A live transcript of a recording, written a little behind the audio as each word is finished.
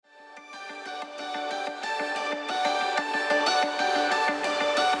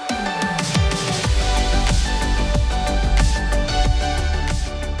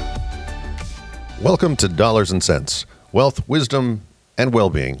Welcome to Dollars and Cents, Wealth, Wisdom, and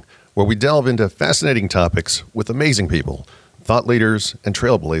Well-Being, where we delve into fascinating topics with amazing people, thought leaders, and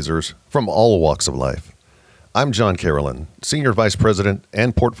trailblazers from all walks of life. I'm John Carolyn, Senior Vice President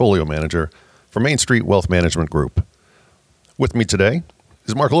and Portfolio Manager for MainStreet Wealth Management Group. With me today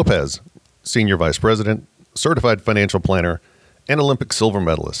is Mark Lopez, Senior Vice President, Certified Financial Planner, and Olympic silver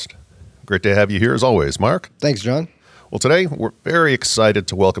medalist. Great to have you here as always, Mark. Thanks, John. Well, today we're very excited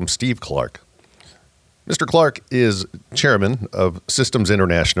to welcome Steve Clark. Mr. Clark is Chairman of Systems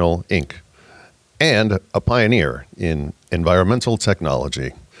International, Inc., and a pioneer in environmental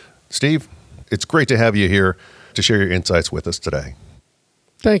technology. Steve, it's great to have you here to share your insights with us today.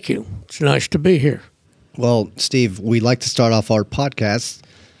 Thank you. It's nice to be here. Well, Steve, we like to start off our podcast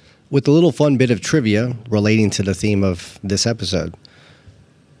with a little fun bit of trivia relating to the theme of this episode.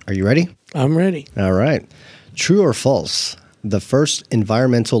 Are you ready? I'm ready. All right. True or false? The first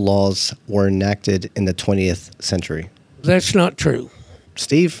environmental laws were enacted in the 20th century. That's not true.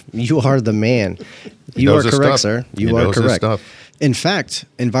 Steve, you are the man. You are correct, sir. You are correct. In fact,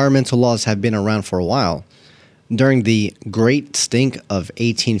 environmental laws have been around for a while. During the Great Stink of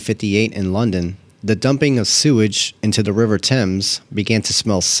 1858 in London, the dumping of sewage into the River Thames began to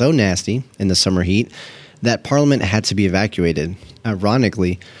smell so nasty in the summer heat that Parliament had to be evacuated.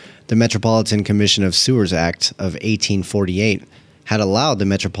 Ironically, the Metropolitan Commission of Sewers Act of 1848 had allowed the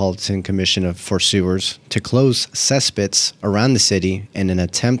Metropolitan Commission for Sewers to close cesspits around the city in an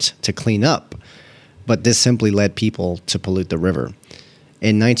attempt to clean up, but this simply led people to pollute the river.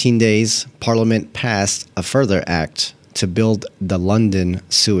 In 19 days, Parliament passed a further act to build the London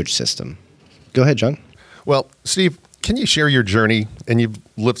sewage system. Go ahead, John. Well, Steve, can you share your journey? And you've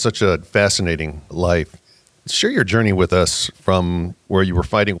lived such a fascinating life. Share your journey with us from where you were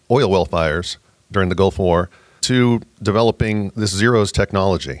fighting oil well fires during the Gulf War to developing this Zeros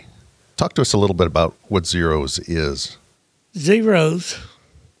technology. Talk to us a little bit about what Zeros is. Zeros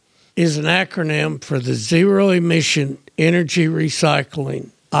is an acronym for the Zero Emission Energy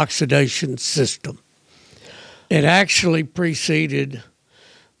Recycling Oxidation System. It actually preceded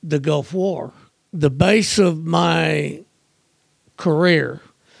the Gulf War. The base of my career,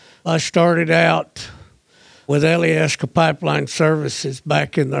 I started out with Alaska Pipeline Services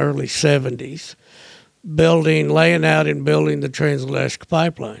back in the early 70s, laying out and building the Trans-Alaska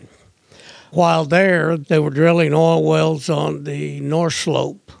Pipeline. While there, they were drilling oil wells on the North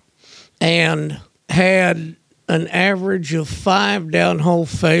Slope and had an average of 5 downhole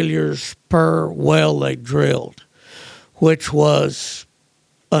failures per well they drilled, which was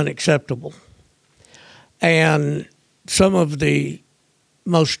unacceptable. And some of the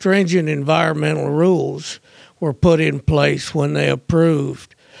most stringent environmental rules were put in place when they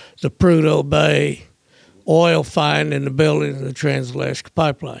approved the Prudhoe Bay oil find and the building of the Trans-Alaska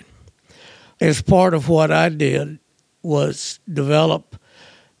Pipeline. As part of what I did was develop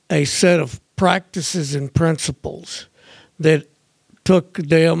a set of practices and principles that took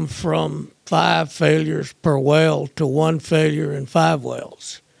them from 5 failures per well to 1 failure in 5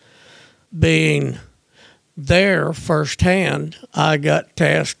 wells. Being there firsthand, I got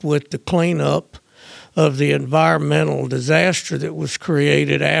tasked with the cleanup of the environmental disaster that was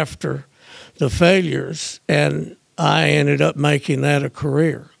created after the failures, and I ended up making that a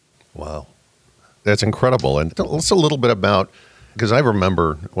career. Wow. That's incredible. And tell us a little bit about, because I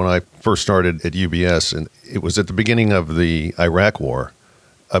remember when I first started at UBS, and it was at the beginning of the Iraq War.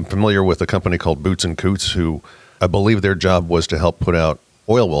 I'm familiar with a company called Boots and Coots, who I believe their job was to help put out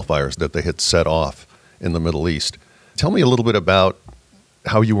oil well fires that they had set off in the Middle East. Tell me a little bit about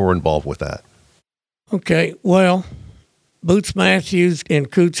how you were involved with that. Okay, well, Boots Matthews and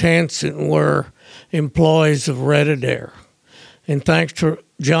Coots Hansen were employees of Red-Adair. And thanks to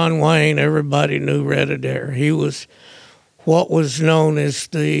John Wayne, everybody knew Red-Adair. He was what was known as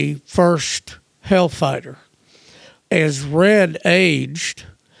the first hellfighter. As Red aged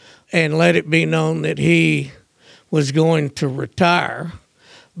and let it be known that he was going to retire,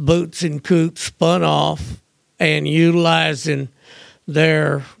 Boots and Coots spun off, and utilizing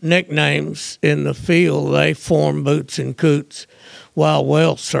their nicknames in the field, they formed Boots and Coots Wild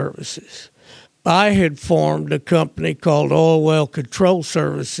Well Services. I had formed a company called Oil Well Control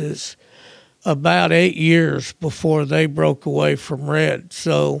Services about 8 years before they broke away from Red.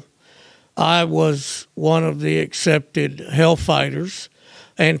 So I was one of the accepted hellfighters,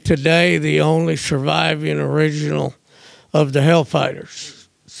 and today the only surviving original of the hellfighters.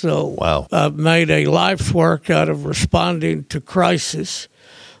 So wow. I've made a life's work out of responding to crisis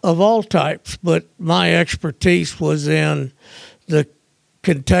of all types, but my expertise was in the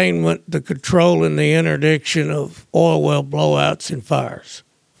containment, the control, and the interdiction of oil well blowouts and fires.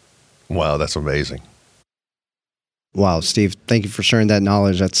 Wow, that's amazing. Wow, Steve, thank you for sharing that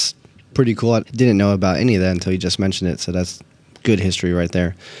knowledge. That's pretty cool. I didn't know about any of that until you just mentioned it, so that's good history right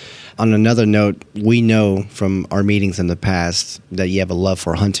there. On another note, we know from our meetings in the past that you have a love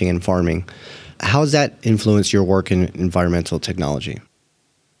for hunting and farming. How has that influenced your work in environmental technology?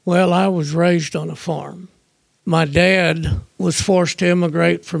 Well, I was raised on a farm. My dad was forced to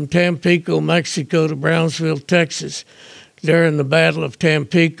immigrate from Tampico, Mexico to Brownsville, Texas during the Battle of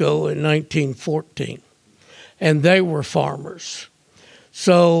Tampico in 1914. And they were farmers.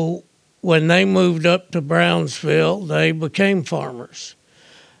 So when they moved up to Brownsville, they became farmers.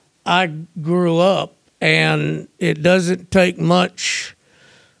 I grew up, and it doesn't take much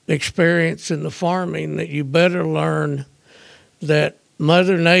experience in the farming that you better learn that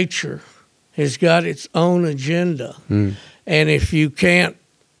Mother Nature has got its own agenda. And if you can't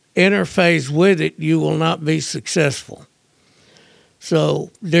interface with it, you will not be successful.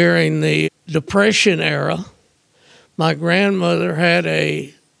 So during the Depression era, my grandmother had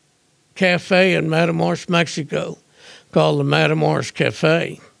a cafe in Matamoros, Mexico, called the Matamoros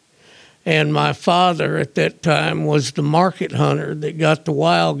Cafe. And my father at that time was the market hunter that got the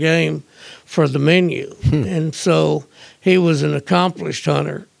wild game for the menu. And so he was an accomplished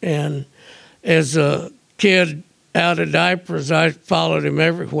hunter. And as a kid out of diapers, I followed him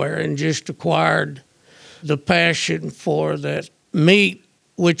everywhere and just acquired the passion for that meat,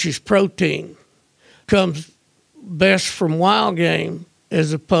 which is protein, comes best from wild game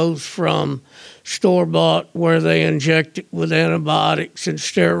as opposed from store-bought where they inject it with antibiotics and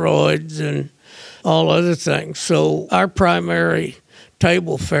steroids and all other things. So our primary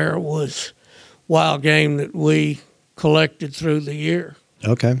table fare was wild game that we collected through the year.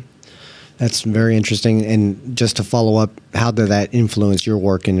 Okay. That's very interesting. And just to follow up, how did that influence your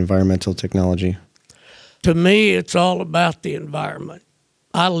work in environmental technology? To me, it's all about the environment.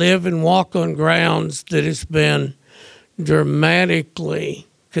 I live and walk on grounds that has been dramatically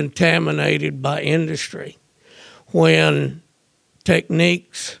contaminated by industry, when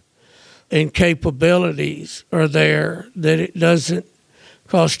techniques and capabilities are there that it doesn't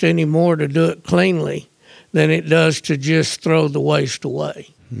cost any more to do it cleanly than it does to just throw the waste away.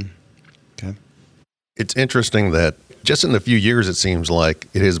 Okay. It's interesting that just in a few years, it seems like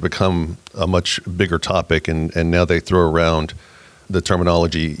it has become a much bigger topic, and now they throw around the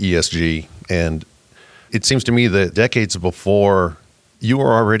terminology ESG. And it seems to me that decades before, you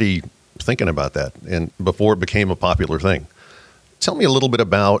were already thinking about that, and before it became a popular thing. Tell me a little bit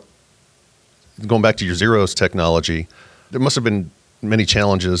about, going back to your zeros technology, there must have been many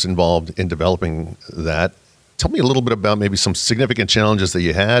challenges involved in developing that. Tell me a little bit about maybe some significant challenges that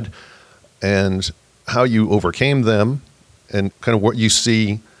you had and how you overcame them, and kind of what you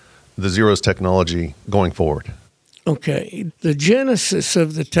see the zeros technology going forward. Okay. The genesis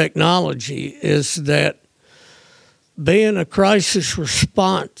of the technology is that being a crisis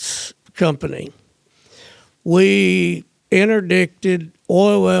response company, we interdicted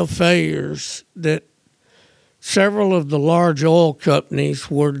oil well failures that several of the large oil companies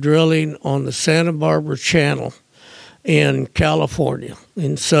were drilling on the Santa Barbara Channel in California,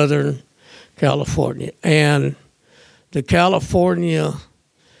 in Southern California. And the California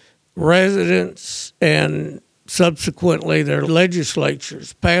residents and subsequently their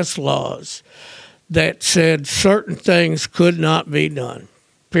legislatures passed laws that said certain things could not be done,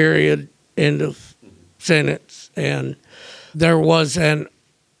 period, end of sentence. And there was an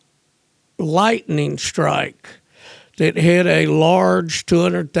lightning strike that hit a large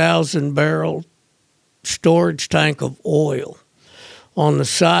 200,000 barrel storage tank of oil on the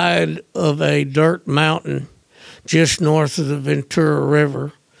side of a dirt mountain just north of the Ventura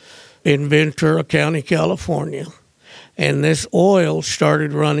River in Ventura County, California. And this oil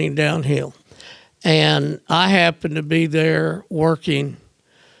started running downhill. And I happened to be there working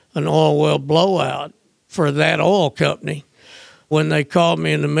an oil well blowout for that oil company when they called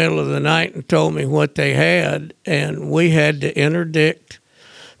me in the middle of the night and told me what they had, and we had to interdict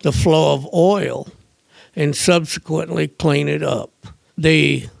the flow of oil and subsequently clean it up.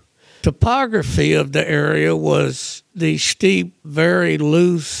 The topography of the area was these steep, very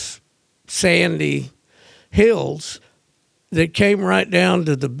loose, sandy hills that came right down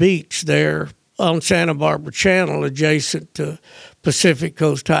to the beach there on Santa Barbara Channel, adjacent to Pacific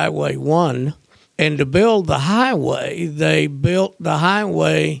Coast Highway 1. And to build the highway, they built the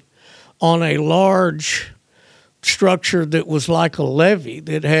highway on a large structure that was like a levee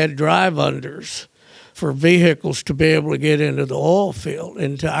that had drive-unders for vehicles to be able to get into the oil field.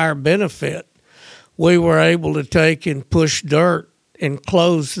 And to our benefit, we were able to take and push dirt and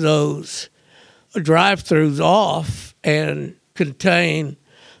close those drive-throughs off and contain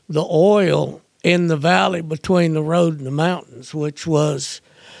the oil in the valley between the road and the mountains, which was,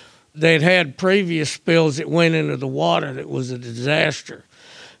 they'd had previous spills that went into the water that was a disaster,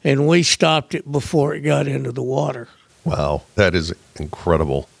 and we stopped it before it got into the water. Wow, that is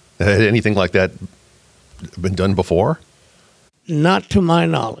incredible. Had anything like that been done before? Not to my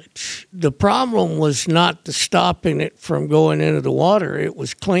knowledge. The problem was not the stopping it from going into the water, it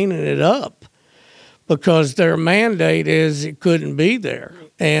was cleaning it up, because their mandate is it couldn't be there.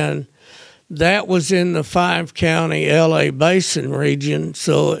 And that was in the 5-county LA Basin region,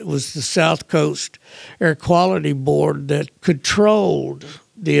 so it was the South Coast Air Quality Board that controlled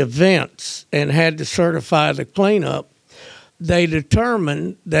the events and had to certify the cleanup. They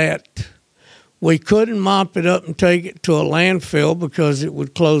determined that we couldn't mop it up and take it to a landfill because it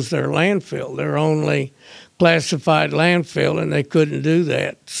would close their landfill, their only classified landfill, and they couldn't do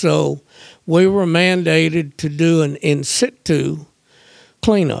that. So we were mandated to do an in situ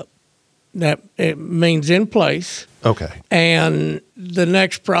cleanup. That it means in place. Okay. And the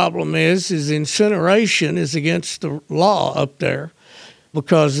next problem is incineration is against the law up there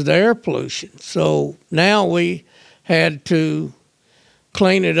because of the air pollution. So now we had to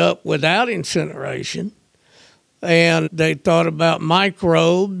clean it up without incineration. And they thought about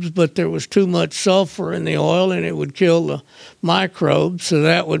microbes, but there was too much sulfur in the oil and it would kill the microbes. So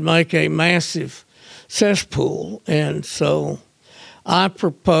that would make a massive cesspool. And so I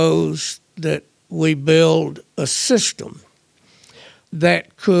proposed that we build a system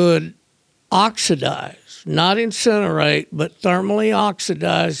that could oxidize, not incinerate, but thermally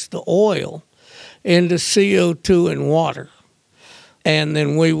oxidize the oil into CO2 and water. And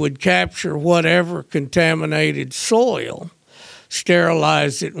then we would capture whatever contaminated soil,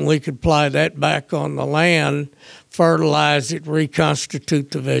 sterilize it, and we could apply that back on the land, fertilize it,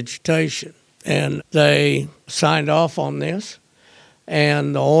 reconstitute the vegetation. And they signed off on this.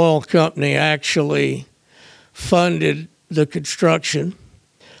 And the oil company actually funded the construction.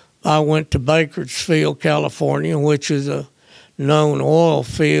 I went to Bakersfield, California, which is a known oil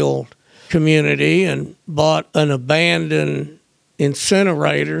field community, and bought an abandoned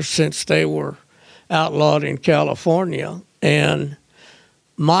incinerator since they were outlawed in California, and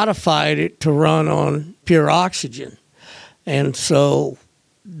modified it to run on pure oxygen. And so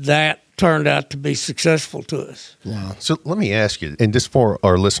that turned out to be successful to us. Wow. So let me ask you, and just for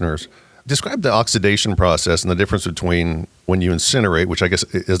our listeners, describe the oxidation process and the difference between when you incinerate, which I guess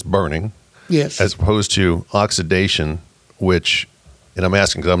is burning, yes, as opposed to oxidation, which, and I'm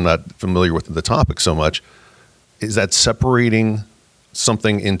asking because I'm not familiar with the topic so much, is that separating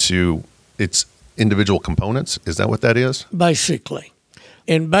something into its individual components? Is that what that is? Basically.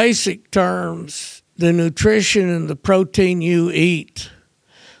 In basic terms, the nutrition and the protein you eat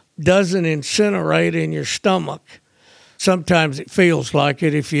doesn't incinerate in your stomach. Sometimes it feels like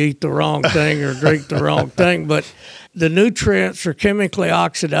it if you eat the wrong thing or drink the wrong thing, but the nutrients are chemically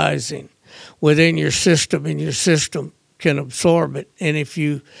oxidizing within your system, and your system can absorb it. And if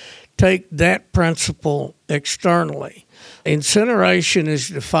you take that principle externally, incineration is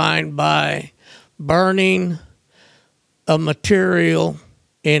defined by burning a material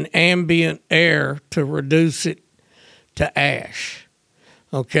in ambient air to reduce it to ash.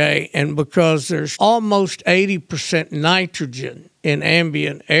 Okay, and because there's almost 80% nitrogen in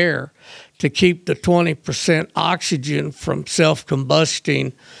ambient air to keep the 20% oxygen from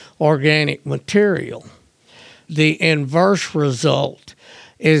self-combusting organic material, the inverse result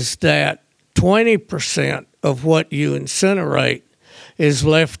is that 20% of what you incinerate is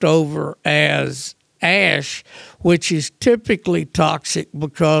left over as ash, which is typically toxic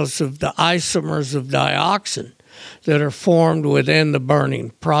because of the isomers of dioxin that are formed within the burning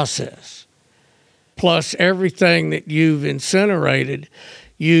process. Plus everything that you've incinerated,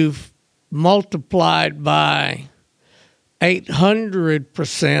 you've multiplied by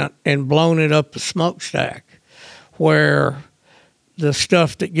 800% and blown it up a smokestack, where the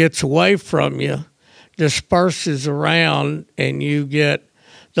stuff that gets away from you disperses around and you get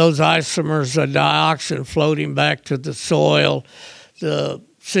those isomers of dioxin floating back to the soil, the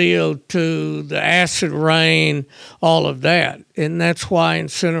CO2, the acid rain, all of that. And that's why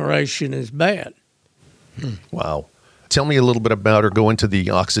incineration is bad. Wow. Tell me a little bit about, or go into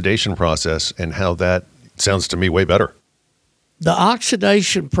the oxidation process and how that sounds to me way better. The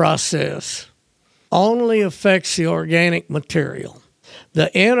oxidation process only affects the organic material.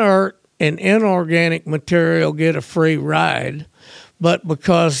 The inert and inorganic material get a free ride, but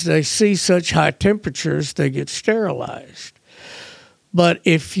because they see such high temperatures, they get sterilized. But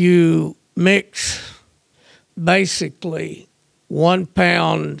if you mix basically 1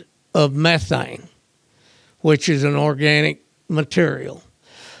 pound of methane, which is an organic material,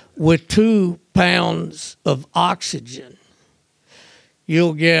 with 2 pounds of oxygen,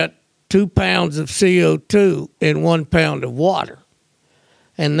 you'll get 2 pounds of CO2 in 1 pound of water.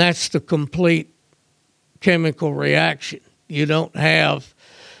 And that's the complete chemical reaction. You don't have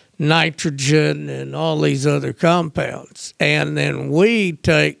nitrogen and all these other compounds. And then we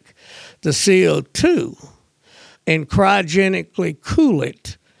take the CO2 and cryogenically cool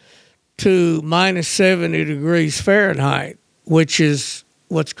it to minus 70 degrees Fahrenheit, which is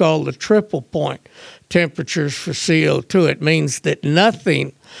what's called the triple point temperatures for CO2. It means that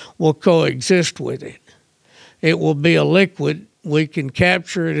nothing will coexist with it. It will be a liquid. We can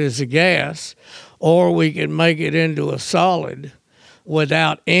capture it as a gas, or we can make it into a solid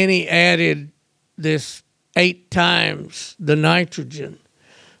without any added this 8 times the nitrogen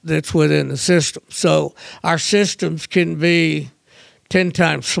that's within the system. So our systems can be 10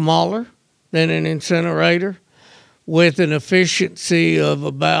 times smaller than an incinerator with an efficiency of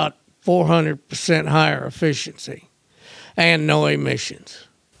about 400% higher efficiency and no emissions.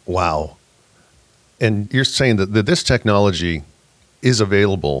 Wow. And you're saying that this technology is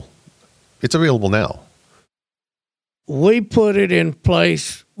available. It's available now. We put it in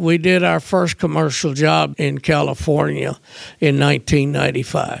place. We did our first commercial job in California in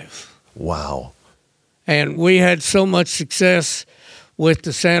 1995. Wow. And we had so much success with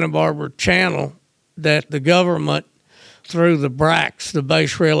the Santa Barbara Channel that the government, through the BRACs, the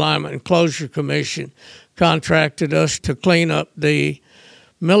Base Realignment and Closure Commission, contracted us to clean up the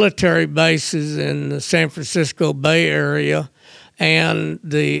military bases in the San Francisco Bay Area and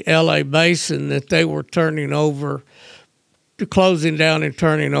the LA Basin that they were turning over, closing down and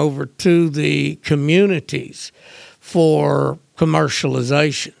turning over to the communities for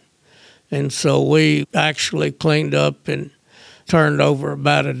commercialization. And so we actually cleaned up and turned over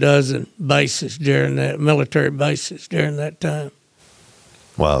about a dozen bases during that, military bases during that time.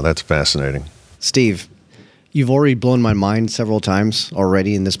 Wow, that's fascinating. Steve, you've already blown my mind several times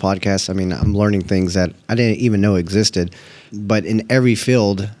already in this podcast. I mean, I'm learning things that I didn't even know existed. But in every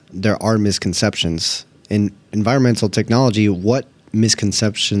field, there are misconceptions. In environmental technology, what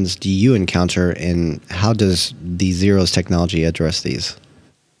misconceptions do you encounter, and how does the Zeros technology address these?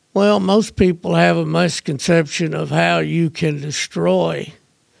 Well, most people have a misconception of how you can destroy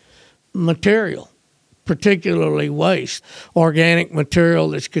material, particularly waste, organic material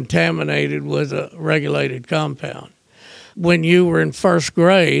that's contaminated with a regulated compound. When you were in first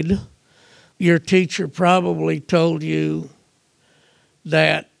grade, your teacher probably told you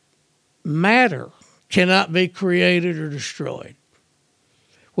that matter cannot be created or destroyed,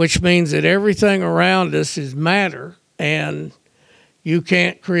 which means that everything around us is matter and you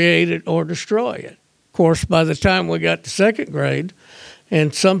can't create it or destroy it. Of course, by the time we got to second grade,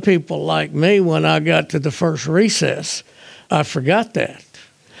 and some people like me, when I got to the first recess, I forgot that.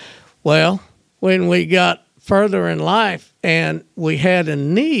 Well, when we got further in life and we had a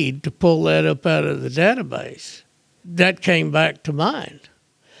need to pull that up out of the database, that came back to mind.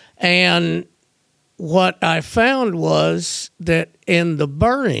 And what I found was that in the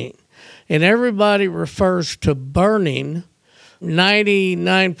burning, and everybody refers to burning,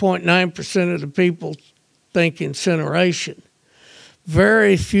 99.9% of the people think incineration.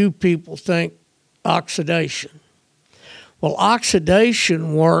 Very few people think oxidation. Well,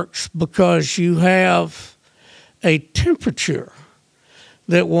 oxidation works because you have a temperature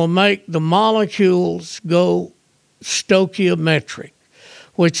that will make the molecules go stoichiometric,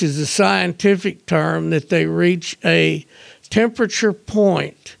 which is a scientific term that they reach a temperature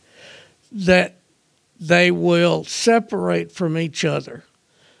point that they will separate from each other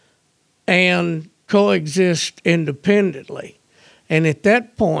and coexist independently. And at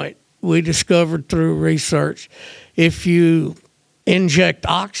that point, we discovered through research, if you inject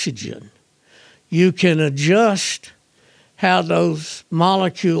oxygen, you can adjust how those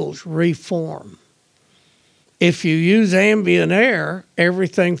molecules reform. If you use ambient air,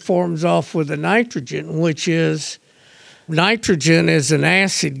 everything forms off with the nitrogen, which is nitrogen as an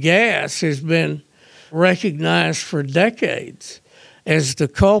acid gas has been recognized for decades as the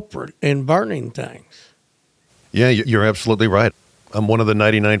culprit in burning things. Yeah, you're absolutely right. I'm one of the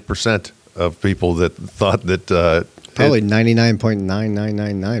 99% of people that thought that... Probably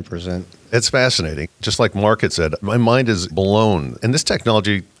 99.9999%. It's fascinating. Just like Mark had said, my mind is blown. And this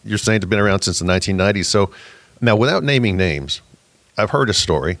technology, you're saying, has been around since the 1990s. So now, without naming names, I've heard a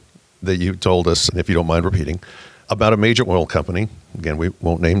story that you told us, if you don't mind repeating, about a major oil company, again, we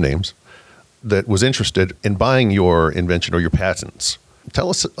won't name names, that was interested in buying your invention or your patents. Tell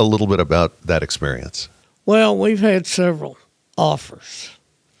us a little bit about that experience. Well, we've had several offers,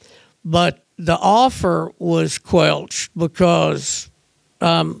 but the offer was quelched because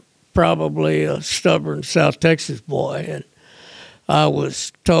probably a stubborn South Texas boy, and I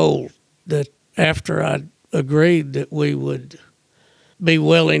was told that after I agreed that we would be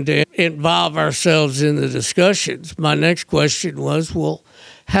willing to involve ourselves in the discussions, my next question was, well,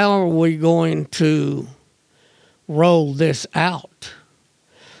 how are we going to roll this out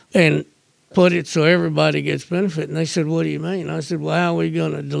and put it so everybody gets benefit? And they said, what do you mean? I said, well, how are we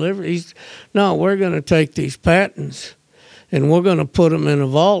going to deliver? No, we're going to take these patents and we're going to put them in a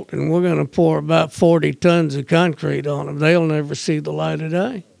vault and we're going to pour about 40 tons of concrete on them. They'll never see the light of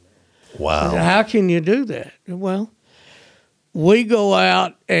day. Wow. Said, how can you do that? Well, we go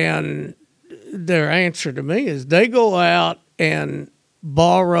out, and their answer to me is they go out and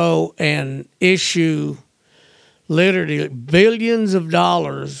borrow and issue literally billions of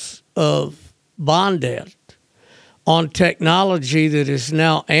dollars of bond debt on technology that is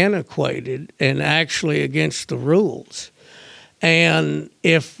now antiquated and actually against the rules. And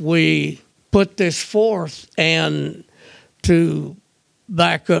if we put this forth, and to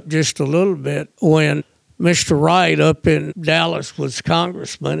back up just a little bit, when Mr. Wright up in Dallas was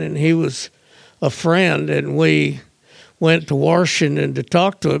congressman, and he was a friend, and we went to Washington to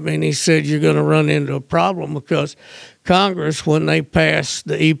talk to him, and he said, you're going to run into a problem because Congress, when they passed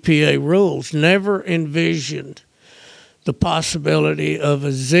the EPA rules, never envisioned the possibility of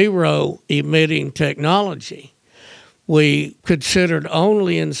a zero-emitting technology. We considered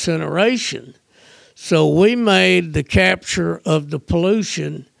only incineration. So we made the capture of the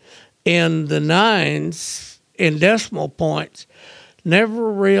pollution in the nines in decimal points,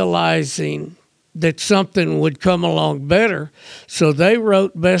 never realizing that something would come along better. So they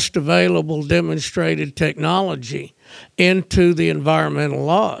wrote best available demonstrated technology into the environmental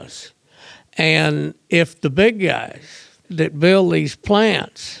laws. And if the big guys that build these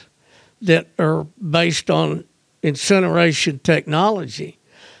plants that are based on incineration technology,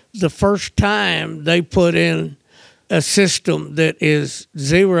 the first time they put in a system that is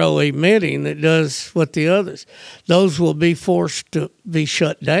zero emitting, that does what the others, those will be forced to be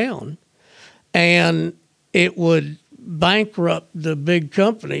shut down. And it would bankrupt the big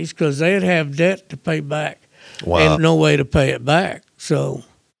companies because they'd have debt to pay back. Wow. And no way to pay it back. So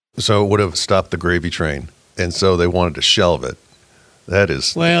it would have stopped the gravy train. And so they wanted to shelve it.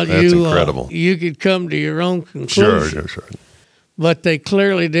 That's incredible. You could come to your own conclusion. Sure. But they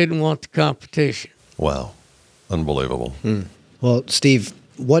clearly didn't want the competition. Wow. Unbelievable. Well, Steve,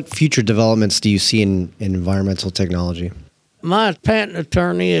 what future developments do you see in environmental technology? My patent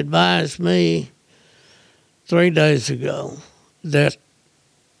attorney advised me 3 days ago that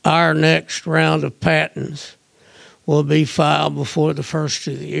our next round of patents will be filed before the first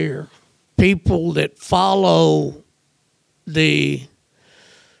of the year. People that follow the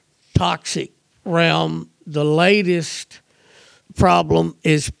toxic realm, the latest problem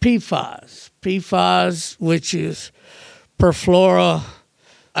is PFAS. PFAS, which is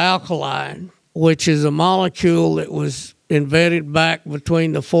perfluoroalkyl, which is a molecule that was invented back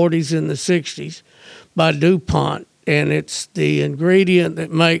between the 40s and the 60s by DuPont, and it's the ingredient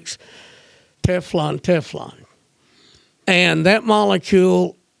that makes Teflon. And that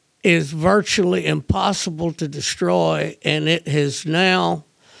molecule is virtually impossible to destroy, and it has now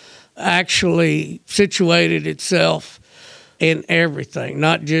actually situated itself in everything,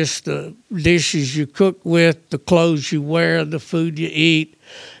 not just the dishes you cook with, the clothes you wear, the food you eat.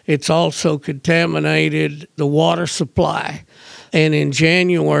 It's also contaminated the water supply. And in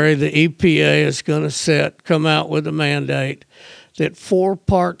January, the EPA is going to come out with a mandate that 4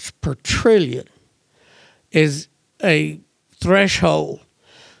 parts per trillion is a threshold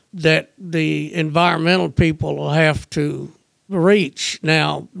that the environmental people will have to reach.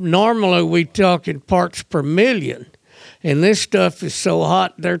 Now, normally we talk in parts per million, and this stuff is so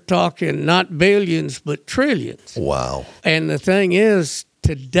hot they're talking not billions but trillions. Wow. And the thing is,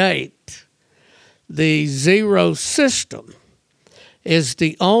 to date, the zero system is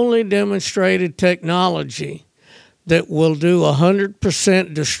the only demonstrated technology that will do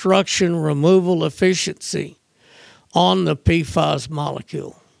 100% destruction removal efficiency on the PFAS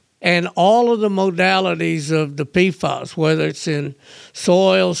molecule. And all of the modalities of the PFAS, whether it's in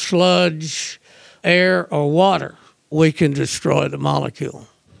soil, sludge, air, or water, we can destroy the molecule.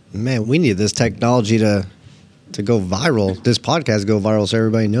 Man, we need this technology to go viral, this podcast go viral so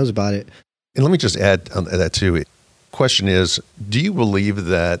everybody knows about it. And let me just add on that too. Question is, do you believe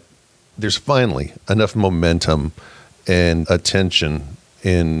that there's finally enough momentum and attention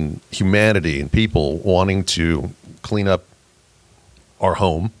in humanity and people wanting to clean up our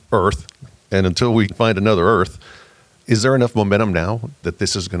home, Earth, and until we find another Earth, is there enough momentum now that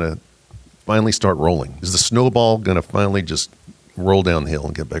this is going to finally start rolling? Is the snowball going to finally just roll down the hill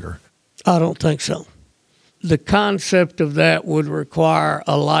and get bigger? I don't think so. The concept of that would require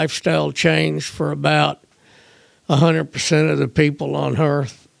a lifestyle change for about 100% of the people on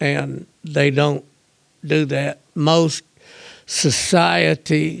Earth, and they don't do that. Most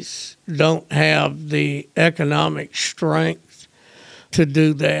societies don't have the economic strength to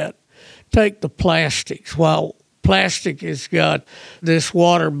do that. Take the plastics. While plastic has got this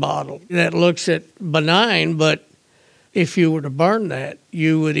water bottle that looks at benign, but if you were to burn that,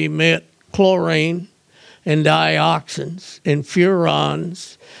 you would emit chlorine and dioxins and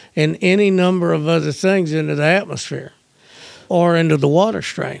furans and any number of other things into the atmosphere or into the water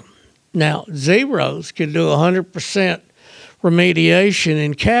stream. Now, Zeros can do 100% remediation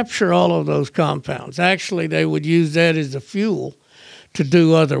and capture all of those compounds. Actually, they would use that as a fuel to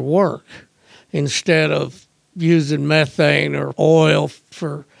do other work instead of using methane or oil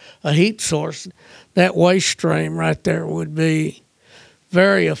for a heat source. That waste stream right there would be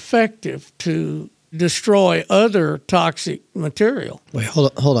very effective to destroy other toxic material. Wait,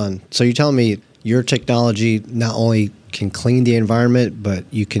 hold on. So you're telling me your technology not only can clean the environment, but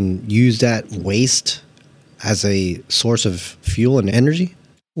you can use that waste as a source of fuel and energy?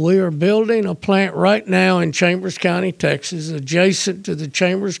 We are building a plant right now in Chambers County, Texas, adjacent to the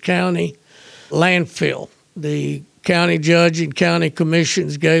Chambers County landfill. The county judge and county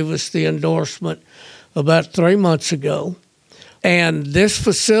commissions gave us the endorsement about 3 months ago. And this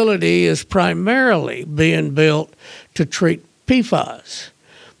facility is primarily being built to treat PFAS.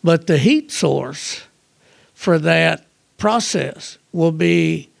 But the heat source for that process will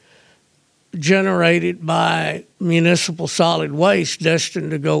be generated by municipal solid waste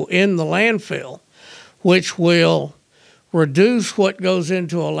destined to go in the landfill, which will reduce what goes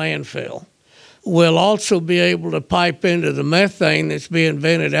into a landfill. We'll also be able to pipe into the methane that's being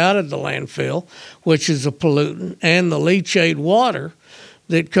vented out of the landfill, which is a pollutant, and the leachate water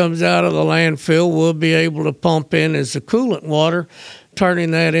that comes out of the landfill we'll be able to pump in as the coolant water,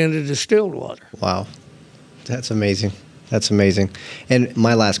 turning that into distilled water. Wow. That's amazing. That's amazing. And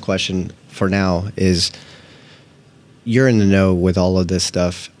my last question for now is, you're in the know with all of this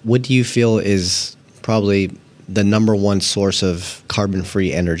stuff. What do you feel is probably the number one source of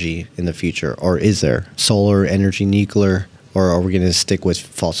carbon-free energy in the future? Or is there solar energy, nuclear, or are we going to stick with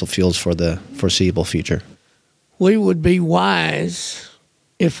fossil fuels for the foreseeable future? We would be wise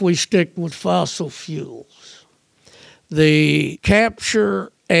if we stick with fossil fuels. The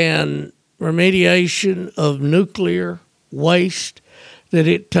capture and remediation of nuclear waste that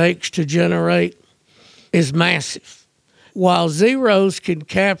it takes to generate is massive. While Zeros can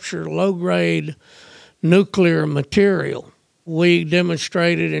capture low-grade nuclear material, we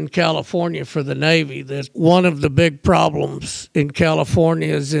demonstrated in California for the Navy that one of the big problems in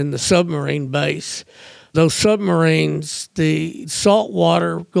California is in the submarine base. Those submarines, the salt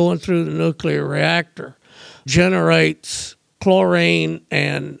water going through the nuclear reactor generates chlorine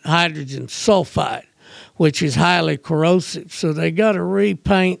and hydrogen sulfide, which is highly corrosive. So they got to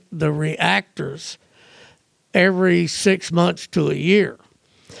repaint the reactors every 6 months to a year.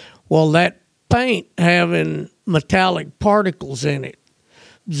 Well, that paint having metallic particles in it,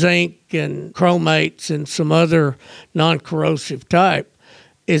 zinc and chromates and some other non-corrosive type,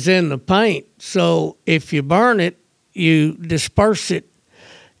 is in the paint. So if you burn it, you disperse it.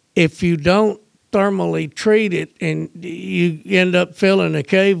 If you don't thermally treat it, and you end up filling a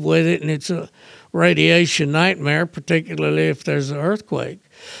cave with it, and it's a radiation nightmare, particularly if there's an earthquake,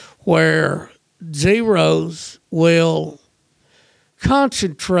 where Zeros will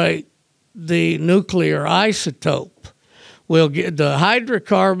concentrate the nuclear isotope. We'll get the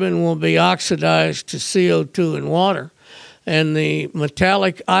hydrocarbon will be oxidized to CO2 and water, and the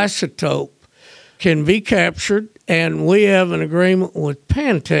metallic isotope can be captured, and we have an agreement with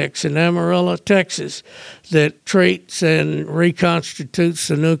Pantex in Amarillo, Texas, that treats and reconstitutes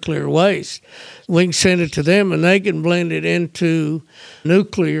the nuclear waste. We can send it to them, and they can blend it into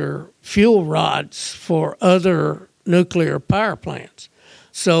nuclear fuel rods for other nuclear power plants.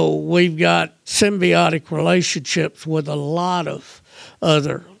 So we've got symbiotic relationships with a lot of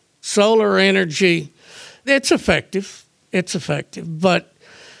other solar energy. It's effective. But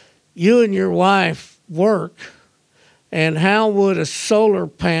you and your wife work, and how would a solar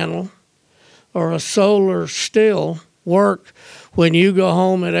panel or a solar still work when you go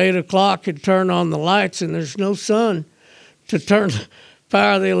home at 8 o'clock and turn on the lights and there's no sun to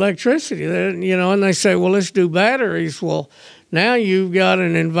power the electricity? And they say, well, let's do batteries. Well, now you've got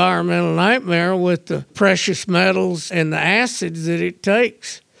an environmental nightmare with the precious metals and the acids that it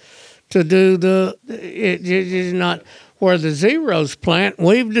takes to do it is not. Where the Zeros plant,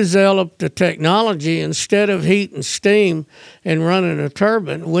 we've developed a technology, instead of heat and steam and running a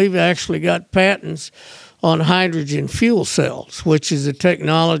turbine, we've actually got patents on hydrogen fuel cells, which is a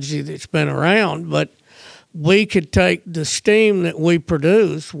technology that's been around. But we could take the steam that we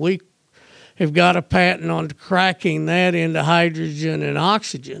produce, we have got a patent on cracking that into hydrogen and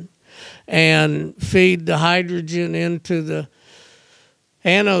oxygen and feed the hydrogen into the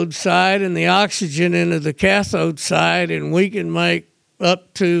anode side and the oxygen into the cathode side, and we can make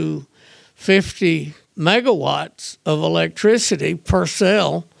up to 50 megawatts of electricity per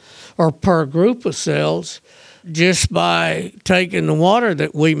cell or per group of cells just by taking the water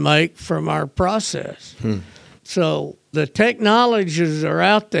that we make from our process. So the technologies are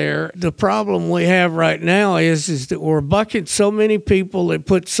out there. The problem we have right now is that we're bucking so many people that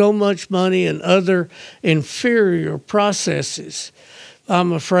put so much money in other inferior processes.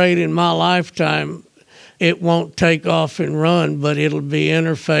 I'm afraid in my lifetime it won't take off and run, but it'll be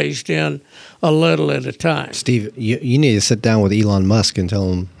interfaced in a little at a time. Steve, you need to sit down with Elon Musk and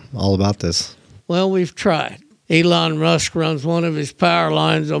tell him all about this. Well, we've tried. Elon Musk runs one of his power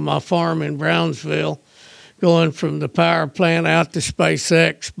lines on my farm in Brownsville, going from the power plant out to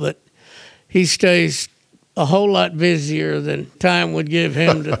SpaceX, but he stays a whole lot busier than time would give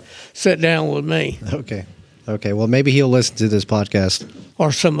him to sit down with me. Okay, well, maybe he'll listen to this podcast.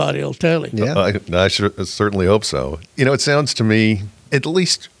 Or somebody will tell him. Yeah. I certainly hope so. It sounds to me, at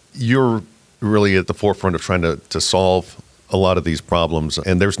least you're really at the forefront of trying to solve a lot of these problems,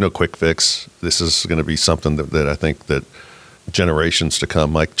 and there's no quick fix. This is going to be something that I think that generations to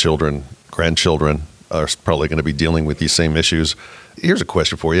come, my children, grandchildren, are probably going to be dealing with these same issues. Here's a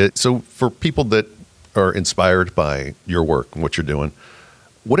question for you. So for people that are inspired by your work and what you're doing,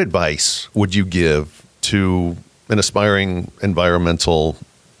 what advice would you give to an aspiring environmental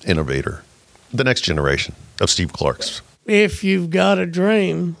innovator, the next generation of Steve Clarks? If you've got a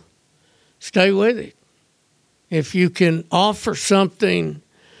dream, stay with it. If you can offer something,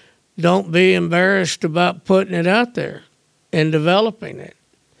 don't be embarrassed about putting it out there and developing it.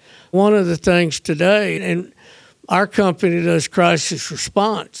 One of the things today, and our company does crisis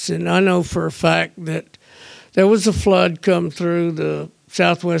response, and I know for a fact that there was a flood come through the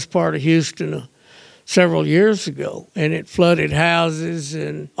southwest part of Houston several years ago, and it flooded houses,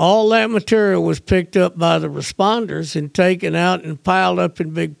 and all that material was picked up by the responders and taken out and piled up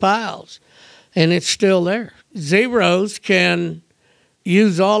in big piles, and it's still there. Zeros can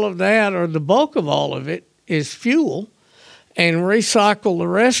use all of that, or the bulk of all of it is fuel, and recycle the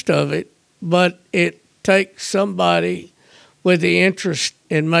rest of it, but it takes somebody with the interest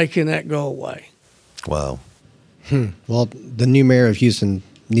in making that go away. Wow. Well, the new mayor of Houston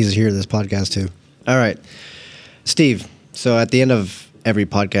needs to hear this podcast too. All right. Steve, so at the end of every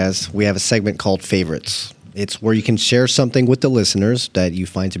podcast, we have a segment called Favorites. It's where you can share something with the listeners that you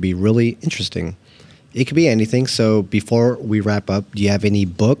find to be really interesting. It could be anything. So before we wrap up, do you have any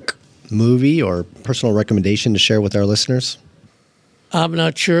book, movie, or personal recommendation to share with our listeners? I'm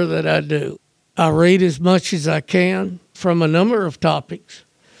not sure that I do. I read as much as I can from a number of topics.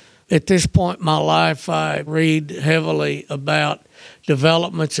 At this point in my life, I read heavily about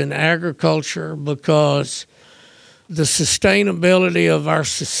developments in agriculture because the sustainability of our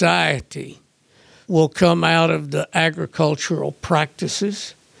society will come out of the agricultural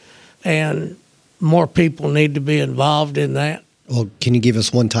practices, and more people need to be involved in that. Well, can you give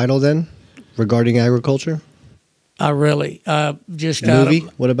us one title then regarding agriculture? Just movie?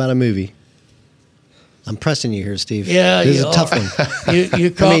 What about a movie? I'm pressing you here, Steve. Yeah, this is a tough one. You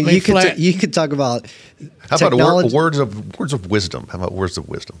caught me flat. You could talk about how about words of wisdom? How about words of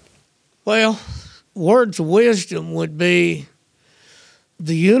wisdom? Well, words of wisdom would be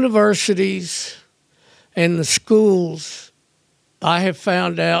the universities and the schools. I have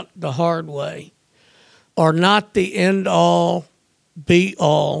found out the hard way are not the end all, be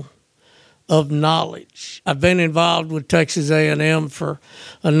all of knowledge. I've been involved with Texas A&M for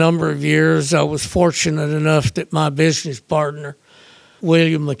a number of years. I was fortunate enough that my business partner,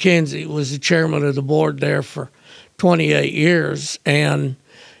 William McKenzie, was the chairman of the board there for 28 years, and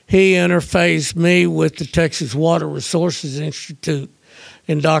he interfaced me with the Texas Water Resources Institute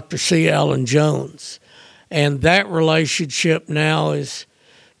and Dr. C. Allen Jones. And that relationship now is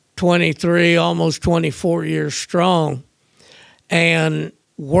 23, almost 24 years strong. And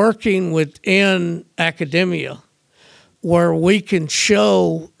working within academia where we can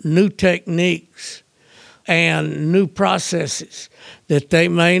show new techniques and new processes that they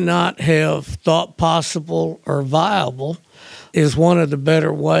may not have thought possible or viable is one of the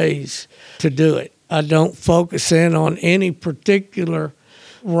better ways to do it. I don't focus in on any particular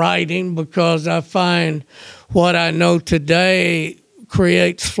writing because I find what I know today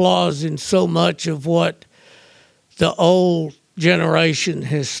creates flaws in so much of what the old generation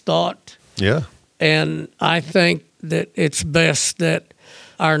has thought. Yeah. And I think that it's best that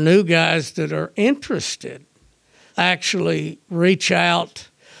our new guys that are interested actually reach out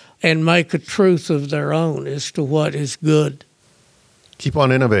and make a truth of their own as to what is good. Keep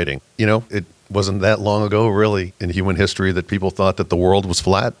on innovating. You know, it wasn't that long ago, really, in human history that people thought that the world was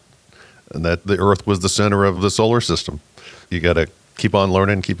flat and that the Earth was the center of the solar system. You got to keep on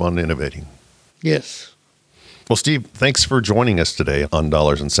learning, keep on innovating. Yes. Well, Steve, thanks for joining us today on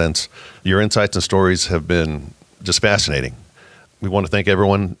Dollars and Cents. Your insights and stories have been just fascinating. We want to thank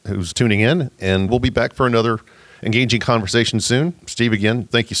everyone who's tuning in, and we'll be back for another engaging conversation soon. Steve, again,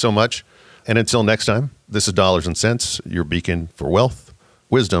 thank you so much. And until next time, this is Dollars and Cents, your beacon for wealth,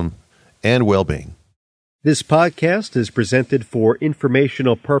 wisdom, and well-being. This podcast is presented for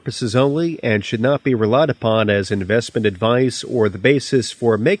informational purposes only and should not be relied upon as investment advice or the basis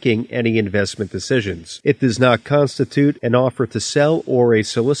for making any investment decisions. It does not constitute an offer to sell or a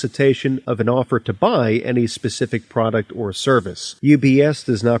solicitation of an offer to buy any specific product or service. UBS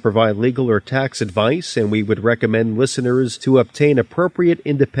does not provide legal or tax advice, and we would recommend listeners to obtain appropriate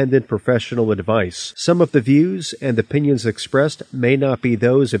independent professional advice. Some of the views and opinions expressed may not be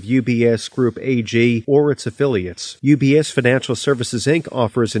those of UBS Group AG or its affiliates. UBS Financial Services Inc.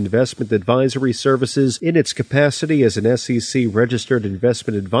 offers investment advisory services in its capacity as an SEC-registered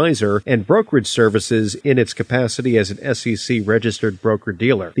investment advisor and brokerage services in its capacity as an SEC-registered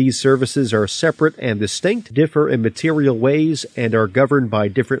broker-dealer. These services are separate and distinct, differ in material ways, and are governed by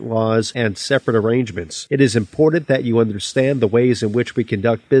different laws and separate arrangements. It is important that you understand the ways in which we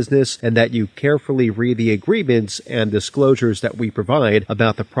conduct business and that you carefully read the agreements and disclosures that we provide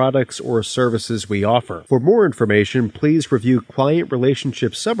about the products or services we offer. For more information, please review Client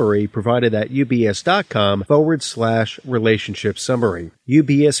Relationship Summary provided at ubs.com/relationship summary.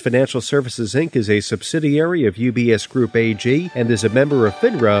 UBS Financial Services Inc. is a subsidiary of UBS Group AG and is a member of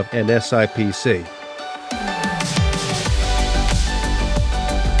FINRA and SIPC.